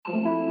Baby,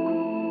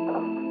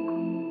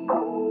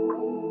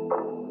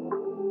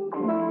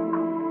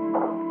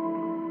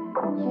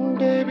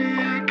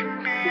 I can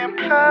be a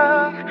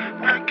plug,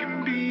 I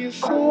can be a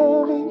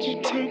savage.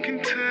 You're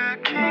taken to a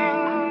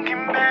king,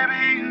 and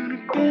baby, you the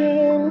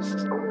best.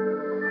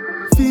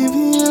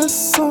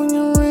 VVS on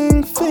your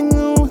ring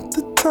finger with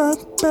the top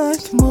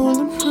back, more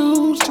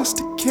improves just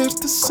to catch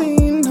the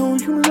scene. Know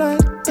you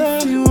like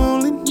that. If you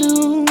only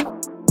knew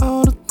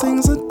all the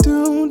things I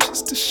do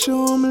just to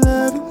show I'm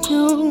loving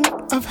you.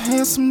 I've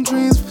had some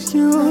dreams for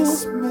you.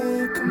 Let's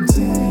make them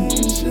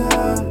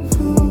deja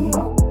vu.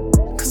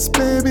 Cause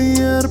baby,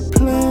 you're the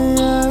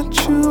player I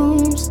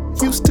choose.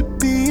 Used to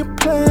be a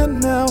player,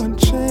 now I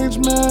change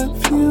my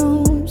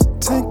views.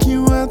 Take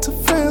you out to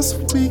France so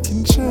we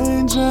can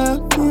change our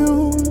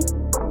view.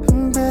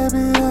 And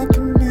baby, I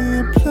can be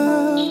a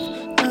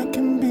plug, I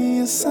can be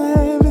a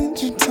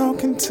savage. You're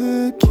talking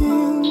to a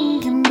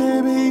king, and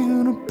baby,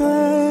 you the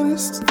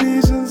baddest.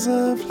 Visions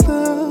of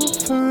love,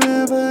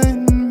 forever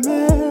in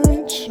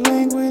marriage.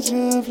 Language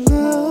of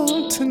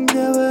love,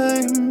 together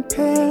in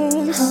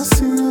Paris. I'll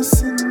see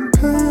us in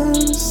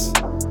Paris,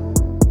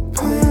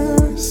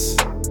 Paris,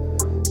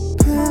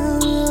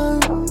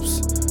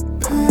 Paris,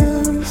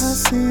 Paris. I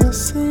see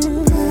us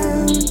in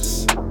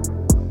Paris,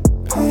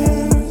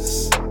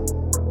 Paris,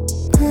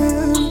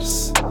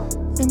 Paris,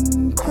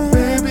 in Paris.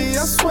 Baby,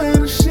 I swear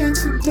the shit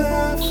to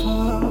die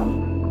for.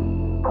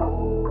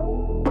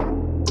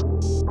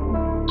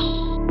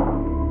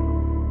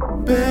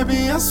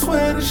 Baby, I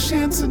swear the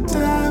shit to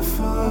die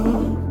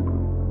for.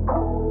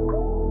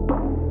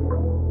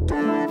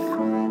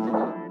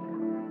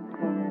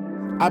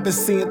 I've been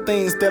seeing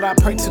things that I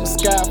pray to the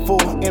sky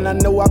for. And I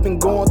know I've been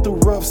going through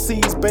rough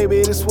seas.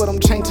 Baby, this what I'm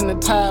changing the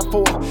tide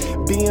for.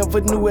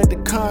 Bienvenue at the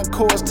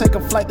concourse. Take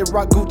a flight to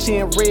rock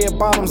Gucci and red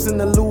bottoms in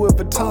the Louis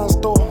Vuitton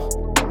store.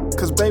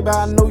 Cause baby,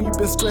 I know you've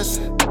been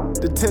stressing.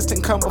 The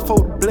testing come before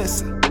the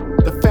blessing.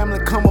 The family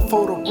come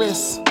before the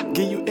rest.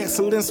 Give you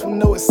excellence with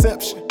no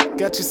exception.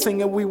 Got you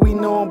singing, we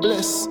know I'm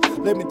blessed.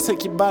 Let me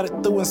take your body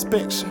through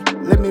inspection.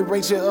 Let me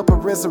raise you up a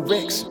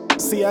resurrection.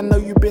 See, I know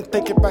you've been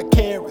thinking about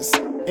carrots,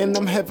 and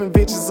I'm having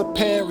visions of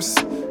Paris.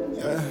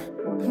 Yeah.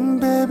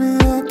 Baby,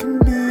 I can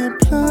be a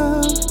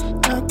plug,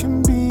 I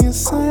can be a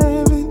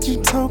savage.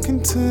 You're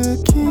talking to a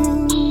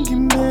king,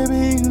 and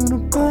baby, you the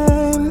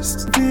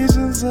baddest.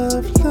 Visions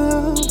of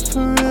love,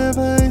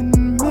 forever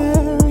in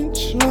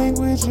marriage.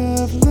 Language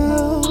of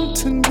love,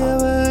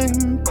 together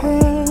in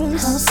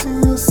Paris. I'll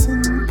see us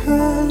in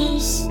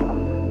Paris,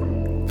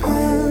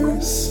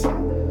 Paris,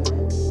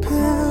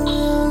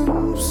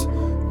 Paris,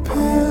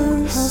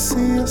 Paris. I'll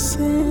see us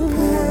in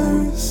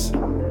Paris,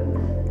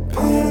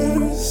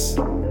 Paris,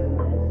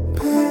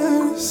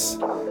 Paris,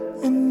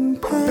 in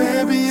Paris.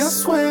 Baby, I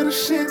swear the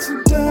shit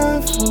to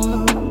die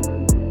for.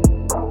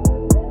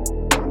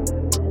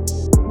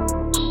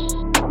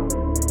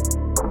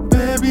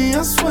 Baby,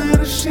 I swear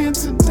the shit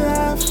to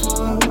die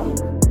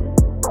for.